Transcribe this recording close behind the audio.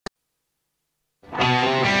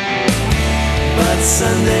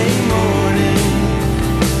Sunday morning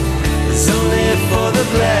is only for the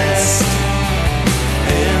blessed,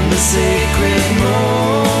 and the sacred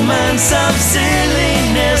moments of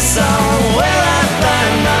silliness are where I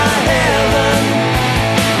find my heaven,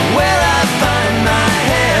 where I find my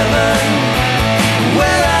heaven,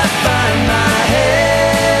 where I find my heaven,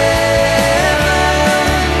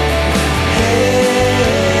 heaven.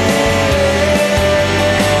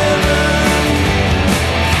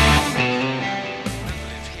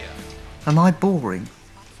 Am I boring?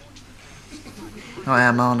 I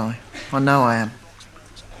am, aren't I? I know I am.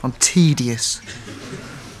 I'm tedious.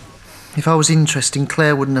 If I was interesting,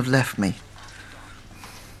 Claire wouldn't have left me.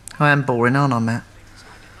 I am boring, aren't I, Matt?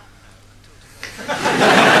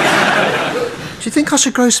 Do you think I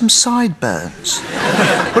should grow some sideburns?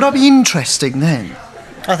 Would I be interesting then?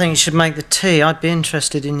 I think you should make the tea. I'd be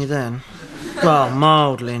interested in you then. Well,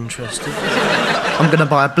 mildly interested. I'm going to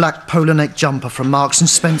buy a black polo neck jumper from Marks and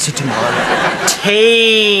Spencer tomorrow.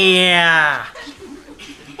 Tea!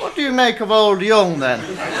 What do you make of old Jung, then?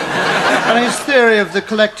 And his theory of the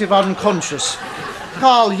collective unconscious?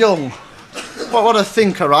 Carl Jung. What a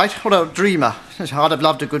thinker, right? What a dreamer. I'd have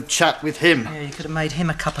loved a good chat with him. Yeah, you could have made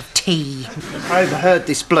him a cup of tea. I overheard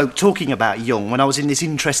this bloke talking about Jung when I was in this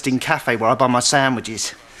interesting cafe where I buy my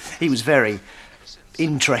sandwiches. He was very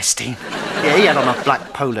interesting. Yeah, he had on a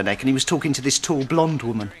black polo neck and he was talking to this tall blonde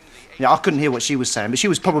woman. Yeah, I couldn't hear what she was saying, but she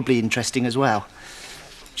was probably interesting as well.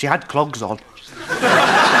 She had clogs on.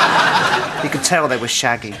 You could tell they were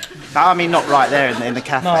shagging. I mean, not right there in the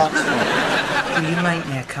cafe. Mark, will you make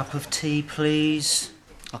me a cup of tea, please?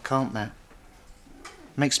 I can't, Matt.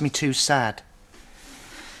 Makes me too sad.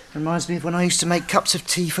 Reminds me of when I used to make cups of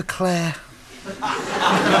tea for Claire.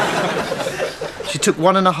 She took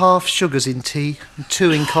 1.5 sugars in tea and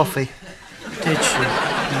 2 in coffee. Did she?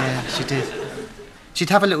 Yeah, she did. She'd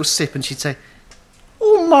have a little sip and she'd say,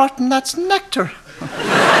 "Oh, Martin, that's nectar."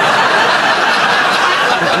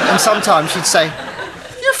 And sometimes she'd say,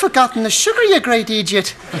 "You've forgotten the sugar, you great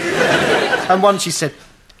idiot." And once she said,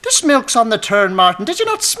 "This milk's on the turn, Martin. Did you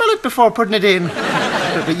not smell it before putting it in?"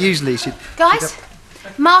 But usually she'd... Guys,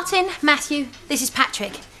 Martin, Matthew, this is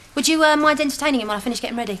Patrick. Would you mind entertaining him while I finish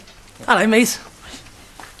getting ready? Hello, mate.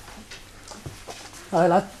 Hello,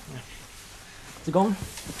 lad. Is it gone?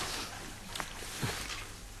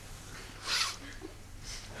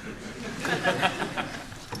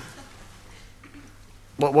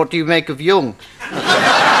 What do you make of Jung?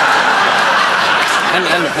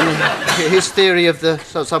 and his theory of the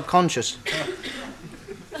subconscious?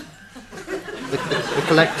 The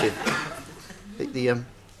collective.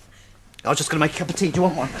 I was just going to make a cup of tea. Do you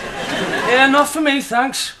want one? Yeah, not for me,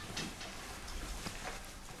 thanks.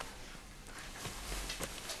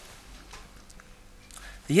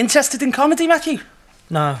 Are you interested in comedy, Matthew?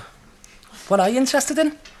 No. What are you interested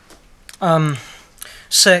in?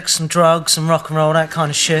 Sex and drugs and rock and roll, that kind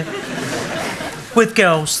of shit. With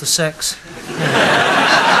girls, the sex. Yeah.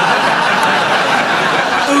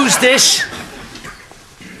 Who's this?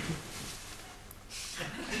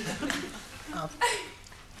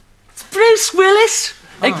 It's Bruce Willis.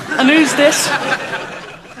 Oh. Hey, and who's this?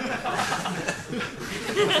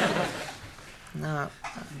 No.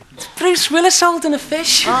 It's Bruce Willis holding a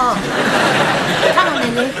fish. Oh. Come on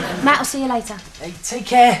then, Lou. Matt, I'll see you later. Hey, take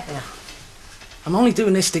care. Yeah. I'm only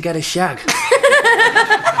doing this to get a shag. Pat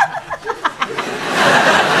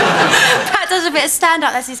does a bit of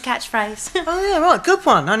stand-up, that's his catchphrase. Oh, yeah, right, good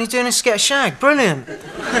one. Only doing this to get a shag. Brilliant.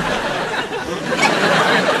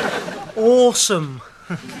 Awesome.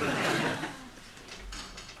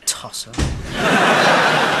 Tosser.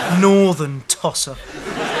 Northern tosser.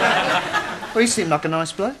 Well, he seemed like a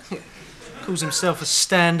nice bloke. Calls himself a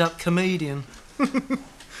stand-up comedian.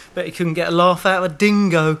 Bet he couldn't get a laugh out of a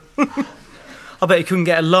dingo. I bet he couldn't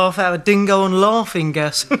get a laugh out of a dingo on laughing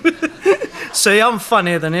gas. See, I'm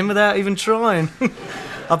funnier than him without even trying.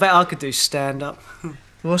 I bet I could do stand-up.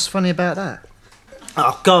 What's funny about that?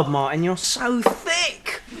 Oh, God, Martin, you're so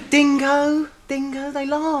thick. Dingo, they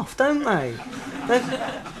laugh, don't they?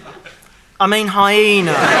 I mean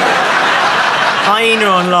hyena. Hyena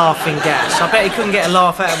on laughing gas. I bet he couldn't get a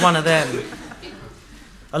laugh out of one of them.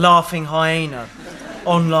 A laughing hyena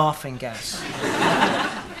on laughing gas.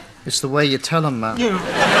 It's the way you tell them, Matt. Yeah.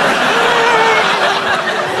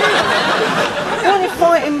 Why don't you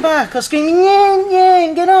fight him back? I scream,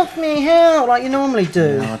 yeah, get off me, hell, like you normally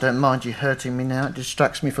do. No, I don't mind you hurting me now. It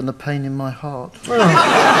distracts me from the pain in my heart.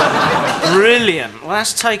 Oh. Brilliant. Well,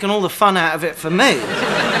 that's taken all the fun out of it for me.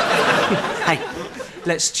 Hey,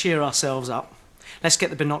 let's cheer ourselves up. Let's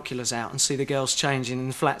get the binoculars out and see the girls changing in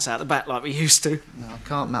the flats out the back like we used to. No, I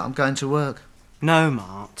can't, Matt. I'm going to work. No,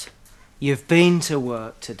 Mart. You've been to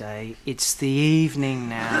work today. It's the evening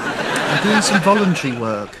now. I'm doing some voluntary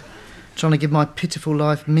work, trying to give my pitiful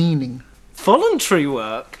life meaning. Voluntary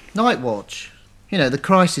work? Night watch. You know, the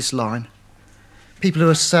crisis line. People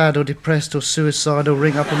who are sad or depressed or suicidal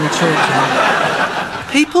ring up and they talk to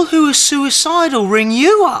me. People who are suicidal ring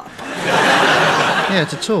you up? Yeah,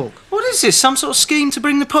 to talk. What is this, some sort of scheme to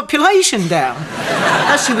bring the population down?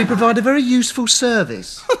 Actually, we provide a very useful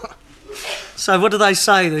service. So what do they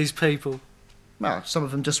say, these people? Well, some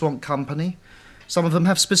of them just want company. Some of them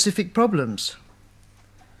have specific problems.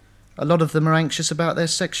 A lot of them are anxious about their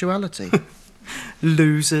sexuality.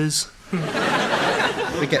 Losers.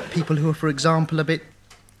 We get people who are, for example, a bit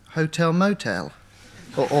hotel-motel.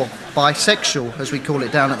 Or bisexual, as we call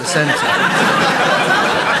it down at the centre.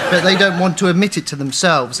 But they don't want to admit it to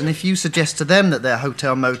themselves, and if you suggest to them that they're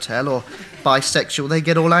hotel-motel or bisexual, they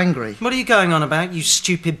get all angry. What are you going on about, you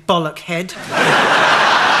stupid bollock head?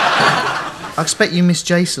 I expect you miss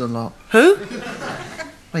Jason a lot. Who?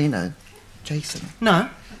 Well, you know, Jason. No.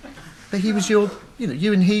 But he was your,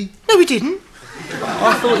 you and he... No, we didn't.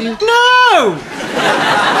 I thought you... No!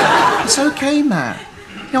 It's okay, Matt.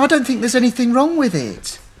 I don't think there's anything wrong with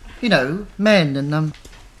it. You know, men and,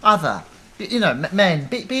 other. Men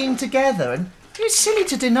being together, and it's silly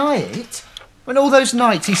to deny it. When all those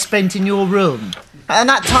nights he spent in your room, and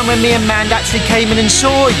that time when me and Mandy actually came in and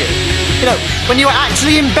saw you, when you were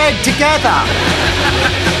actually in bed together,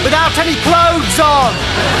 without any clothes on.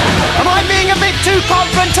 Am I being a bit too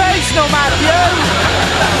confrontational, Matthew?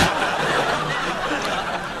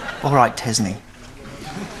 All right, Tesney.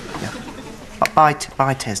 Yeah. Bye,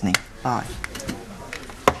 Tesney. Bye.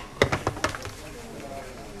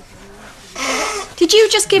 Did you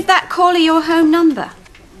just give that caller your home number?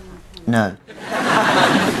 No.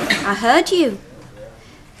 I heard you.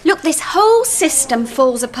 Look, this whole system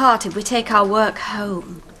falls apart if we take our work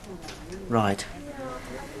home. Right.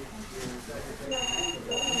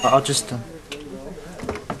 I'll just...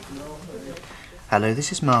 Hello,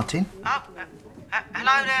 this is Martin. Oh,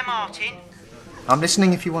 hello there, Martin. I'm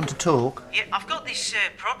listening if you want to talk. Yeah, I've got this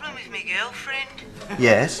problem with my girlfriend.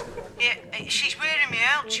 Yes? Yeah, she's wearing me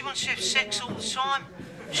out. She wants to have sex all the time.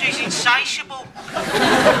 She's insatiable.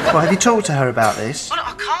 Well, have you talked to her about this? Well,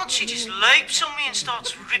 I can't. She just leaps on me and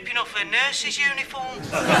starts ripping off her nurse's uniform.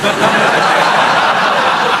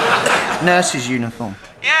 Nurse's uniform?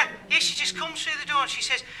 Yeah, she just comes through the door and she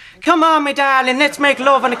says, "Come on, my darling, let's make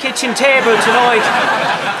love on the kitchen table tonight."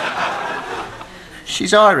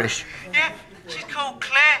 She's Irish. Yeah, she's called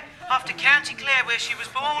Claire, after County Clare, where she was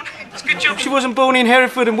born. It's a good job she wasn't born in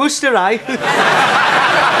Hereford and Worcester, eh?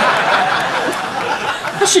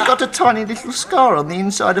 Has she got a tiny little scar on the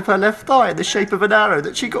inside of her left thigh in the shape of an arrow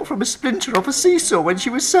that she got from a splinter off a seesaw when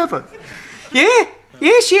she was 7? Yeah,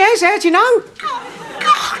 she has. How do you know? Oh,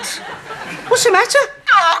 God. What's the matter?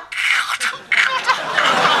 Oh, God. Oh, God.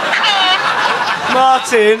 Oh,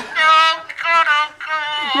 Martin. God. Oh, God. Oh,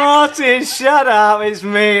 God. Martin, shut up. It's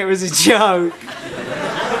me. It was a joke.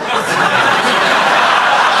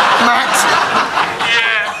 Matt.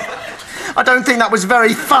 Yeah. I don't think that was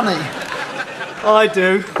very funny. I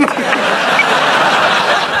do.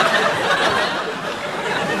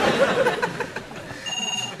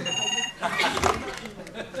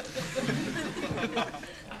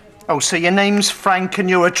 Oh, so your name's Frank and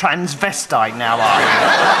you're a transvestite now, are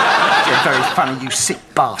you? You're very funny, you sick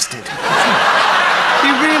bastard.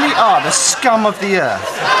 You really are the scum of the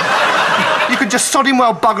earth. You can just sodding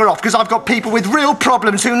well bugger off because I've got people with real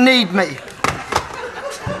problems who need me.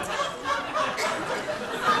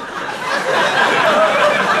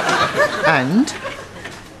 And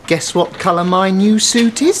guess what colour my new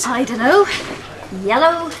suit is? I don't know.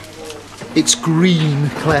 Yellow? It's green,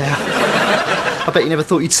 Claire. I bet you never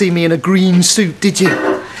thought you'd see me in a green suit, did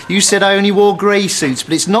you? You said I only wore grey suits,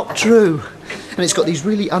 but it's not true. And it's got these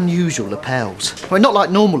really unusual lapels. Well, not like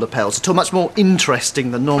normal lapels, at all, much more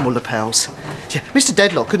interesting than normal lapels. Yeah, Mr.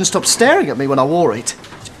 Dedlock couldn't stop staring at me when I wore it.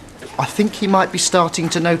 I think he might be starting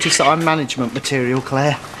to notice that I'm management material,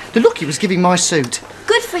 Claire. The look he was giving my suit.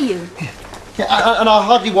 Good for you. Yeah, and I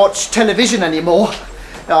hardly watch television anymore.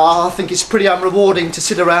 I think it's pretty unrewarding to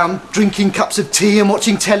sit around drinking cups of tea and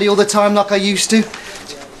watching telly all the time like I used to.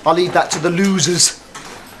 I'll leave that to the losers.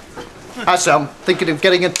 Actually, I'm thinking of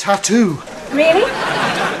getting a tattoo. Really?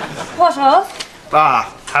 What of?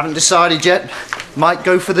 Haven't decided yet. Might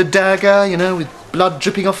go for the dagger, with blood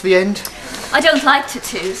dripping off the end. I don't like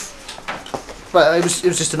tattoos. Well, it was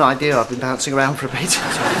just an idea I've been bouncing around for a bit.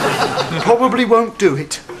 Probably won't do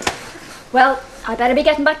it. Well, I better be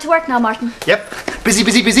getting back to work now, Martin. Yep.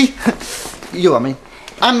 Busy. You, I mean.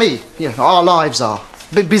 And me. Yeah, our lives are.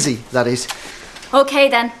 A bit busy, that is. OK,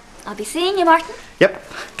 then. I'll be seeing you, Martin. Yep,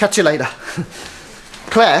 catch you later.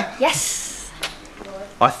 Claire? Yes?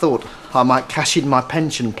 I thought I might cash in my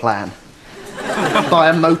pension plan, buy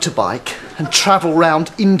a motorbike and travel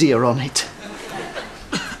round India on it.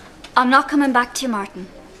 I'm not coming back to you, Martin.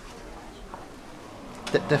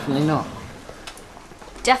 Definitely not.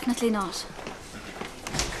 Definitely not.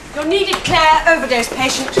 You're needed, Claire. Overdose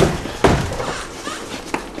patient. It's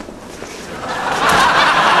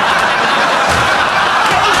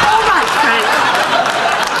all right, Frank.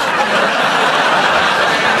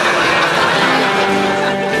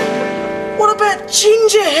 What about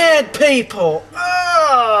ginger-haired people?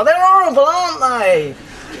 Ah, they're horrible, aren't they?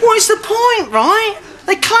 What is the point, right?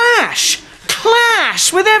 They clash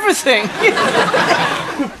with everything.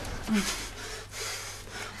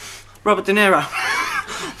 Robert De Niro.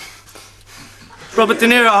 Robert De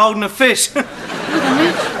Niro holding a fish.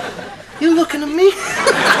 You're looking at me?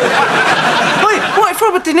 Wait, what if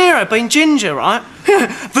Robert De Niro been ginger, right?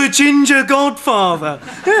 The ginger godfather.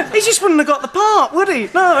 He just wouldn't have got the part, would he?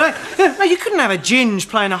 No, right? No, you couldn't have a ginge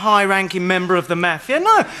playing a high-ranking member of the mafia.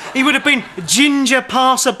 No, he would have been ginger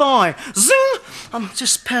passerby. Zing! I'm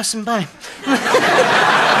just passing by.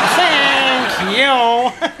 Thank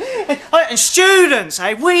you. And students,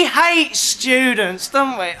 eh? We hate students,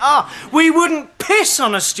 don't we? We wouldn't piss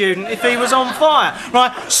on a student if he was on fire.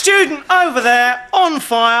 Right, student over there, on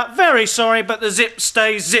fire. Very sorry, but the zip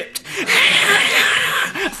stays zipped.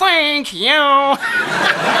 Thank you. Hey,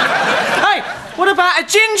 what about a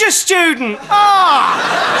ginger student?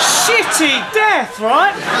 Shitty death,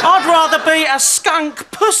 right? I'd rather be a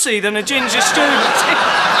skunk pussy than a ginger student.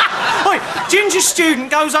 Wait, ginger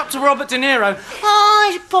student goes up to Robert De Niro.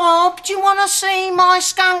 Hi, Bob, do you want to see my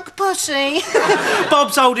skunk pussy?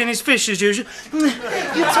 Bob's holding his fish as usual.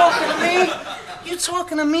 You talking to me? You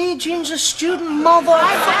talking to me, ginger student mother?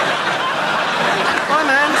 Hi,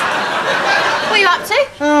 man. What are you up to?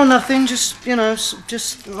 Oh, nothing. Just, what's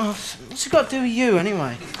it got to do with you,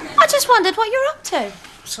 anyway? I just wondered what you're up to.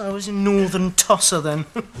 So I was in Northern Tosser, then.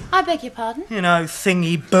 I beg your pardon? You know,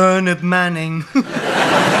 thingy Bernard Manning.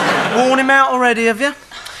 Worn him out already, have you?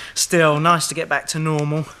 Still, nice to get back to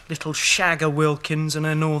normal. Little Shagger Wilkins and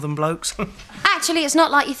her northern blokes. Actually, it's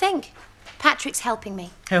not like you think. Patrick's helping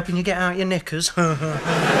me. Helping you get out your knickers.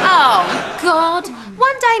 Oh, God.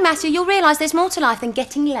 One day, Matthew, you'll realise there's more to life than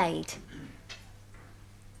getting laid.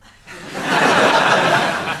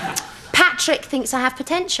 Patrick thinks I have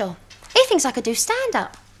potential. He thinks I could do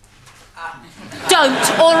stand-up.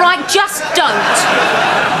 Don't, all right? Just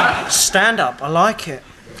don't. Stand-up, I like it.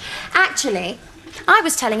 Actually, I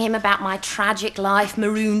was telling him about my tragic life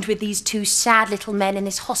marooned with these two sad little men in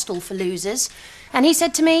this hostel for losers. And he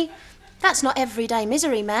said to me, that's not everyday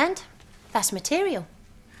misery, man. That's material.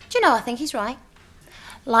 Do you know, I think he's right.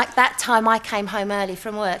 Like that time I came home early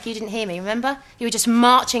from work. You didn't hear me, remember? You were just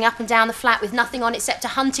marching up and down the flat with nothing on except a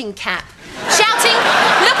hunting cap. Shouting,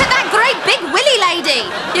 look at that great big willy lady.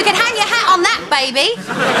 You can hang your hat on that, baby.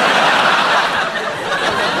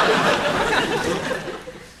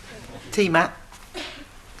 Tea, Matt.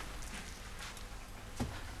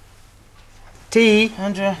 Tea.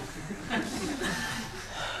 Andrew.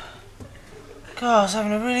 God, I was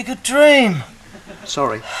having a really good dream.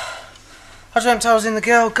 Sorry. I dreamt I was in the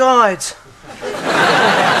Girl Guides.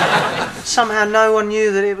 Somehow no one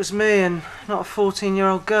knew that it was me and not a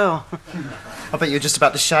 14-year-old girl. I bet you were just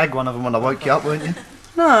about to shag one of them when I woke you up, weren't you?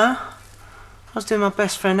 No. I was doing my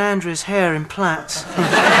best friend Andrew's hair in plaits.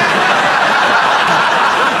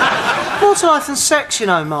 More to life than sex, you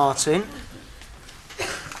know, Martin.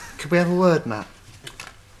 Could we have a word, Matt?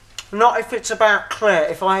 Not if it's about Claire.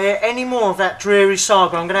 If I hear any more of that dreary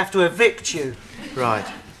saga, I'm going to have to evict you. Right.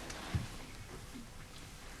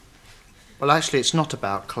 Well, actually, it's not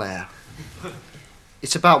about Claire.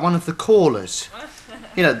 It's about one of the callers.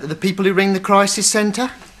 You know, the people who ring the crisis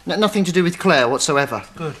centre. Nothing to do with Claire whatsoever.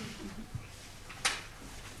 Good.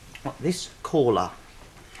 Well, this caller,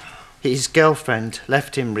 his girlfriend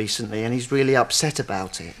left him recently and he's really upset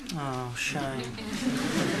about it. Oh, shame.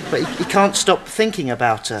 But he can't stop thinking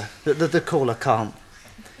about her. The caller can't.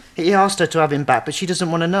 He asked her to have him back, but she doesn't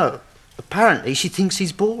want to know. Apparently, she thinks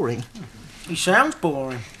he's boring. He sounds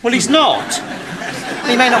boring. Well, he's not.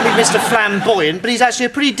 He may not be Mr. Flamboyant, but he's actually a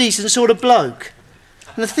pretty decent sort of bloke.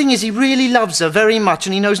 And the thing is, he really loves her very much,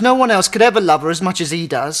 and he knows no one else could ever love her as much as he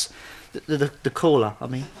does. The caller, I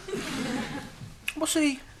mean. What's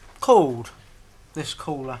he called, this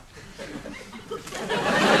caller?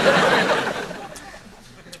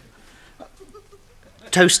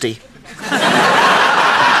 Toasty.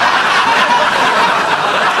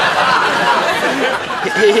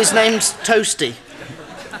 His name's Toasty.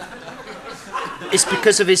 It's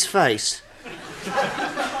because of his face.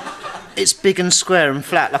 It's big and square and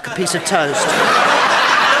flat like a piece of toast.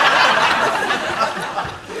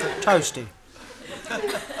 Toasty.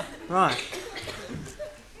 Right.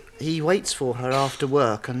 He waits for her after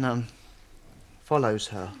work and, follows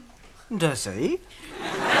her. Does he?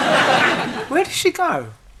 Where does she go?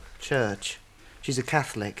 Church. She's a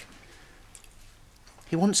Catholic.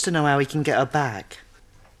 He wants to know how he can get her back.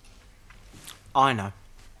 I know.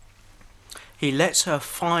 He lets her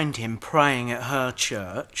find him praying at her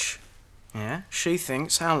church. Yeah, she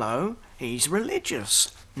thinks, hello, he's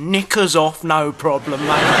religious. Knickers off, no problem,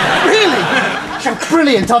 mate. Really?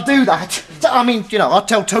 Brilliant, I'll do that. I mean, you know, I'll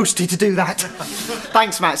tell Toasty to do that.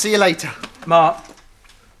 Thanks, Matt. See you later. Mark,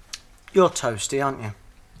 you're toasty, aren't you?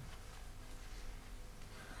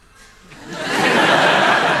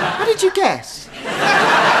 How did you guess?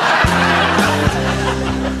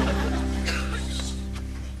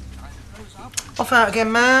 Off out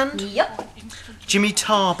again, man. Yep. Jimmy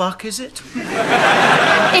Tarbuck, is it?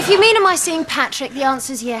 If you mean am I seeing Patrick, the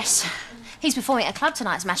answer's yes. He's performing at a club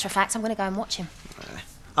tonight, as a matter of fact. I'm going to go and watch him.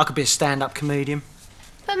 I could be a stand-up comedian.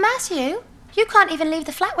 But Matthew, you can't even leave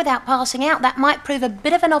the flat without passing out. That might prove a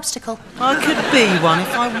bit of an obstacle. I could be one if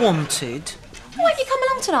I wanted. Why don't you come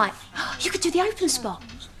along tonight? You could do the open spot.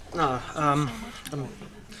 No, I'm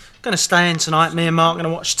going to stay in tonight. Me and Mark are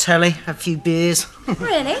going to watch telly, have a few beers.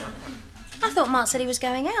 Really? I thought Mark said he was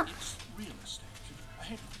going out.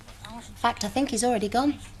 In fact, I think he's already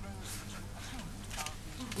gone.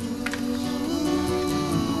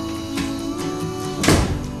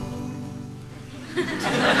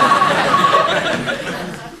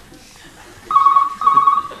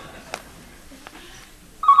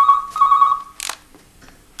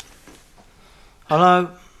 Hello?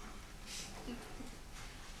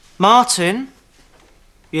 Martin?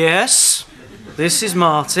 Yes, this is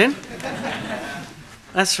Martin.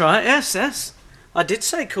 That's right, yes. I did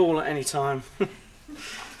say call at any time.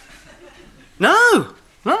 No,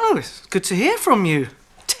 it's good to hear from you,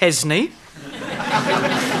 Tesney.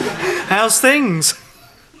 How's things?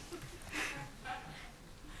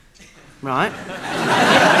 Right.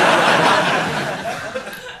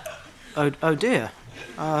 Oh dear.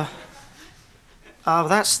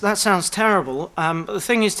 That sounds terrible. But the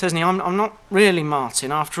thing is, Tesney, I'm not really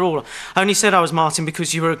Martin after all. I only said I was Martin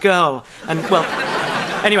because you were a girl. And, well,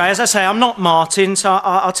 anyway, as I say, I'm not Martin, so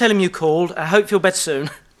I'll tell him you called. I hope you'll better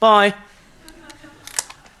soon. Bye.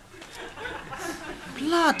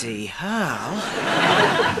 Bloody hell.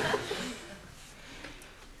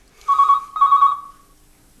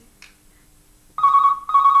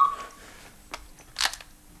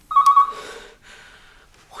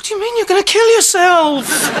 What do you mean you're going to kill yourself?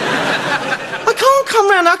 I can't come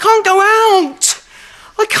round. I can't go out.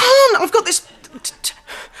 I can't. I've got this...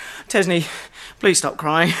 Tesney, please stop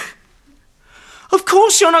crying. Of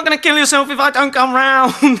course you're not going to kill yourself if I don't come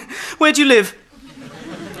round. Where do you live?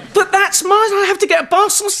 But that's mine. I have to get a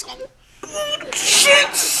bus or something.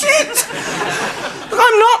 Shit.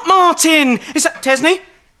 I'm not Martin. Is that... Tesney?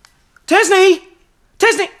 Tesney?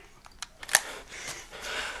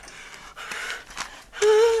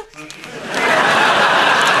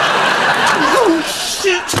 Oh,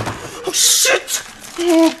 shit!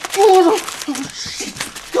 Oh, God! Oh, shit!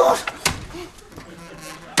 God!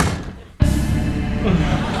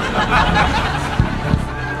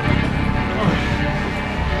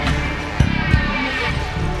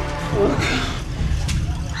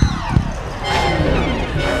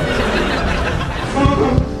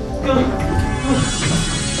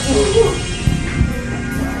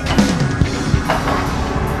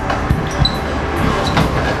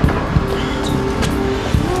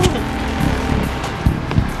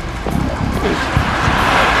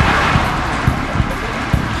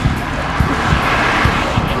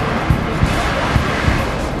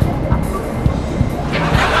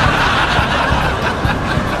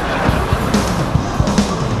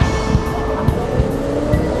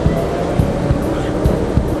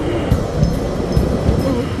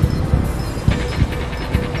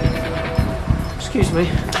 Excuse me.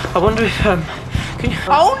 I wonder if, can you...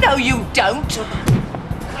 Oh, no, you don't.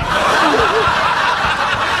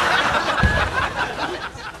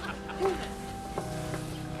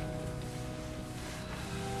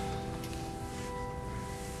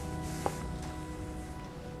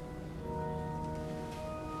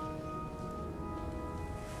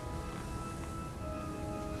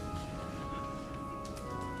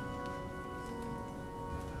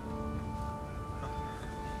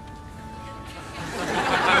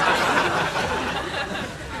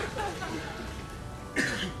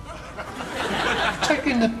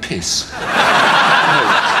 Taking the piss.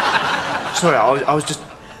 sorry, I was just...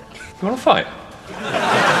 You want to fight?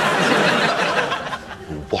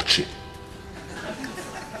 Watch it.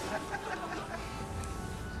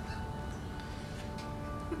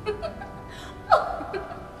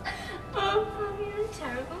 Oh, you're a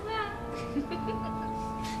terrible man. Do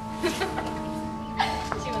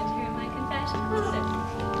you want to hear my confession, Mother?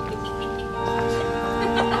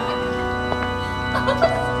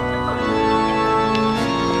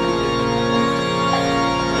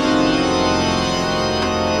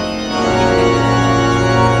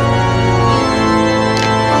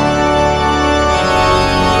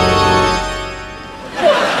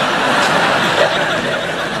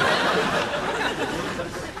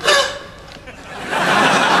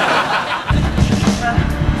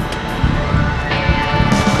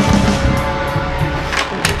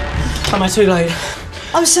 Am I too late?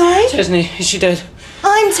 I'm sorry? Tesney, is she dead?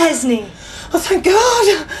 I'm Tesney. Oh, thank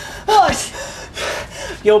God!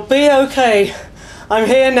 What? You'll be okay. I'm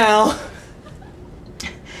here now.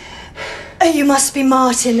 Oh, you must be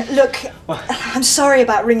Martin. Look, What? I'm sorry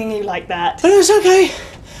about ringing you like that. No, it's okay.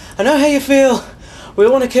 I know how you feel. We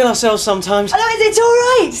all want to kill ourselves sometimes. Oh, no, it's all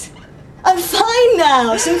right. I'm fine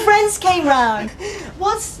now. Some friends came round.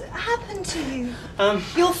 What's happened to you?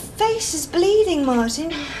 Your face is bleeding,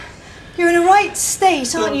 Martin. You're in a right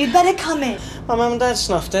state, aren't you? You'd better come in. My mum and dad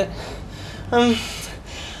snuffed it. I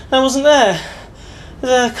wasn't there.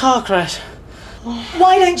 There's a car crash.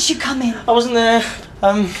 Why don't you come in? I wasn't there.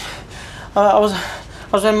 I was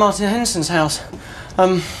at Martin Henson's house.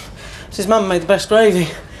 His mum made the best gravy.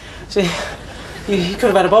 See, you could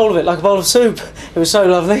have had a bowl of it, like a bowl of soup. It was so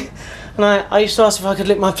lovely. And I used to ask if I could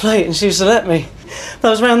lick my plate, and she used to let me. But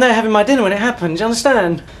I was round there having my dinner when it happened, do you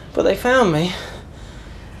understand? But they found me,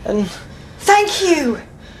 and... Thank you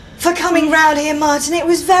for coming round here, Martin. It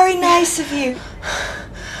was very nice of you.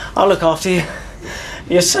 I'll look after you.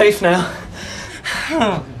 You're safe now.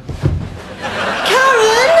 Karen?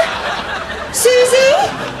 Susie?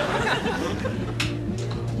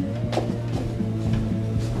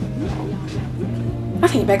 I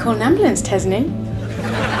think you better call an ambulance, Tesney.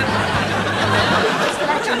 Just fill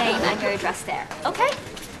out your name and your address there, okay?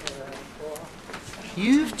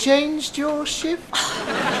 You've changed your shift?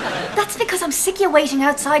 That's because I'm sick of you waiting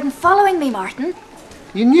outside and following me, Martin.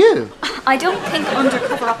 You knew? I don't think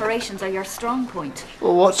undercover operations are your strong point.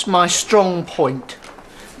 Well, what's my strong point?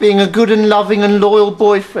 Being a good and loving and loyal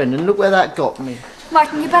boyfriend, and look where that got me.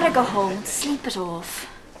 Martin, you better go home and sleep it off.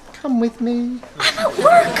 Come with me. I'm at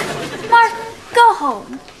work. Martin, go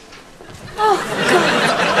home. Oh,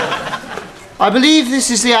 God. I believe this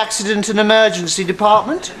is the accident and emergency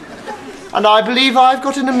department, and I believe I've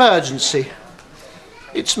got an emergency.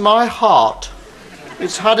 It's my heart.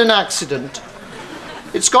 It's had an accident.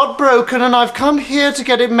 It's got broken, and I've come here to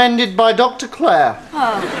get it mended by Dr. Clare.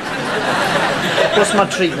 Oh. What's my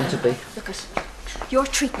treatment to be? Look at your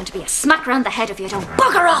treatment to be a smack round the head if you don't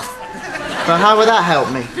bugger off. Well, how will that help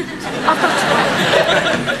me? I've got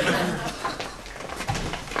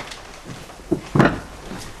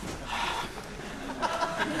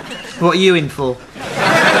What are you in for?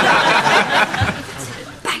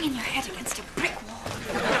 banging your head against a brick wall.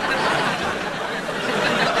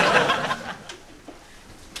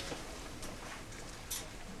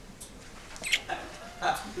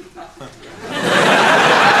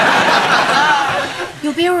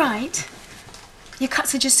 You'll be all right. Your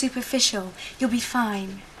cuts are just superficial. You'll be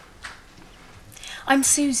fine. I'm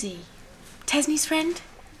Susie, Tesney's friend.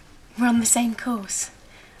 We're on the same course.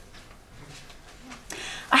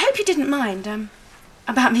 I hope you didn't mind,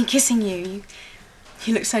 about me kissing you.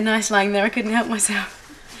 You look so nice lying there, I couldn't help myself.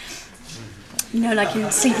 You know, like in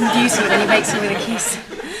Sleeping Beauty when he wakes her with a kiss.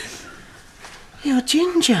 You're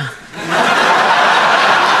Ginger.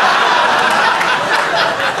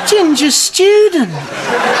 Ginger student.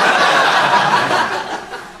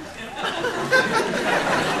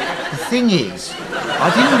 The thing is, I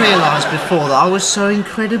didn't realise before that I was so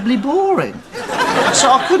incredibly boring. So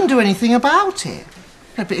I couldn't do anything about it.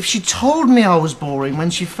 No, but if she told me I was boring when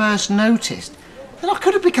she first noticed, then I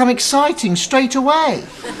could have become exciting straight away.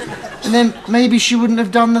 And then maybe she wouldn't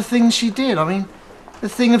have done the thing she did. I mean, the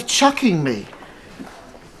thing of chucking me.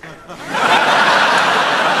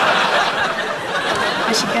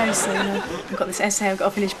 I should go soon. I've got this essay I've got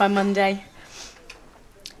to finish by Monday.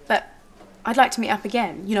 But I'd like to meet up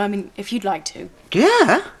again. You know, I mean, if you'd like to.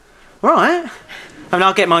 Yeah, right. I mean,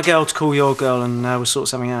 I'll get my girl to call your girl and we'll sort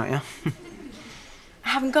something out, yeah? I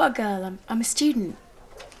haven't got a girl. I'm a student.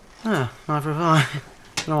 Oh, neither have I. I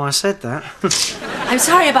don't know why I said that. I'm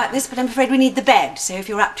sorry about this, but I'm afraid we need the bed, so if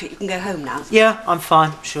you're up to it, you can go home now. Yeah, I'm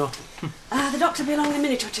fine, sure. The doctor will be along in a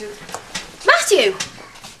minute or two. Matthew,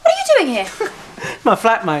 what are you doing here? My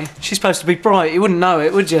flatmate. She's supposed to be bright. You wouldn't know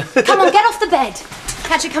it, would you? Come on, get off the bed.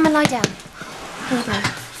 Catch it, come and lie down. Here you go.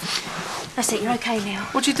 That's it, you're okay now.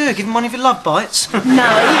 What'd you do? Give him one of your love bites? No.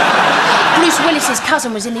 Bruce Willis's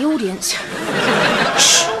cousin was in the audience.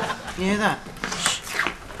 Shh. You hear that?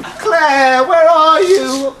 Claire, where are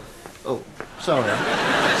you? Oh, sorry.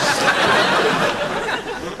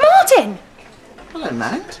 Martin! Hello,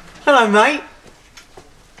 Matt. Hello, mate.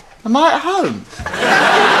 Am I at home?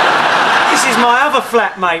 This is my other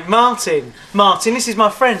flatmate, Martin. Martin, this is my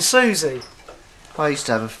friend, Susie. I used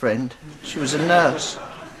to have a friend. She was a nurse.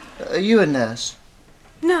 Are you a nurse?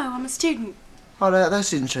 No, I'm a student. Oh,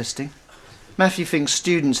 that's interesting. Matthew thinks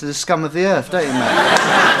students are the scum of the earth, don't you,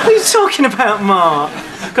 Matt? What are you talking about, Mark?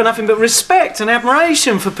 Got nothing but respect and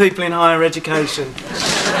admiration for people in higher education.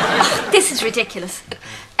 Oh, this is ridiculous.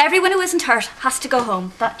 Everyone who isn't hurt has to go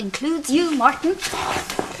home. That includes you, Martin.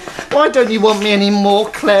 Why don't you want me anymore,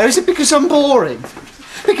 Claire? Is it because I'm boring?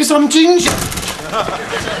 Because I'm ginger?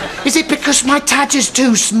 Is it because my tadge is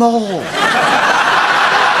too small?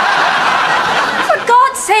 For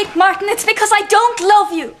God's sake, Martin, it's because I don't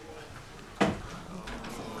love you.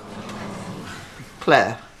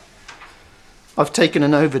 Claire, I've taken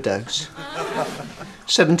an overdose.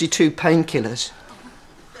 72 painkillers.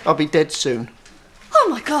 I'll be dead soon. Oh,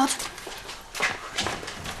 my God.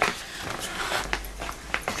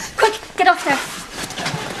 Quick, get off there.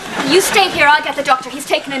 You stay here, I'll get the doctor. He's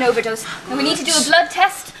taken an overdose. And we need to do a blood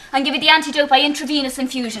test and give you the antidote by intravenous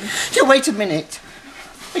infusion. Yeah, wait a minute.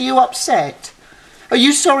 Are you upset? Are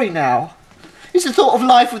you sorry now? Is the thought of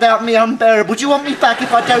life without me unbearable? Do you want me back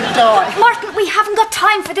if I don't die? Martin, we haven't got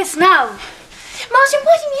time for this now. Martin,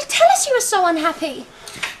 why didn't you tell us you were so unhappy?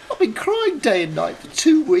 I've been crying day and night for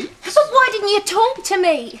 2 weeks. But why didn't you talk to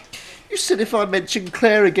me? You said if I mentioned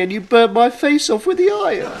Claire again, you'd burn my face off with the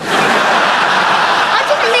iron. I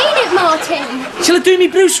didn't mean it, Martin. Shall I do me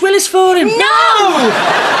Bruce Willis for him? No!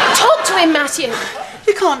 Talk to him, Matthew.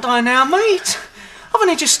 You can't die now, mate. I've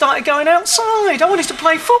only just started going outside. I wanted to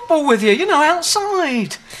play football with you,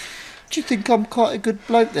 outside. Do you think I'm quite a good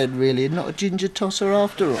bloke then, really, and not a ginger tosser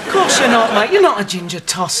after all? Of course you're not, mate. You're not a ginger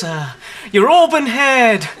tosser. You're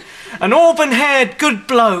auburn-haired. An auburn-haired good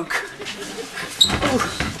bloke.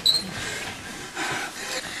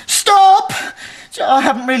 Stop! I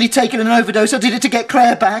haven't really taken an overdose. I did it to get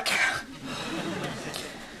Claire back.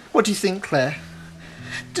 What do you think, Claire?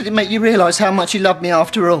 Did it make you realise how much you loved me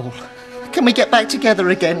after all? Can we get back together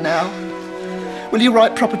again now? Will you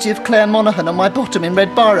write property of Claire Monaghan on my bottom in red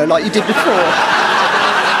biro like you did before?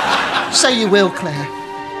 Say you will, Claire.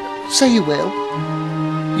 Say you will.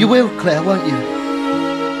 You will, Claire, won't you?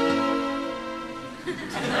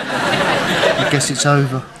 I guess it's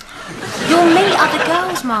over. You'll meet other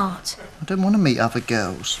girls, Mart. I don't want to meet other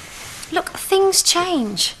girls. Look, things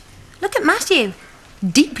change. Look at Matthew.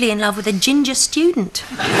 Deeply in love with a ginger student.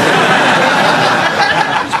 He's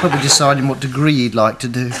probably deciding what degree he'd like to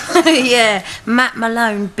do. Yeah, Matt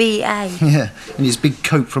Malone, BA. Yeah, in his big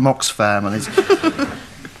coat from Oxfam and his...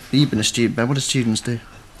 You've been a student, man. What do students do?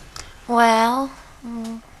 Well,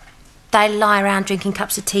 they lie around drinking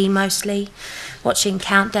cups of tea mostly, watching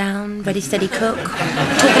Countdown, Ready Steady Cook,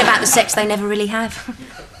 talking about the sex they never really have.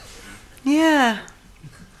 Yeah.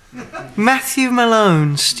 Matthew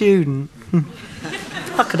Malone, student.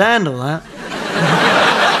 I could handle that.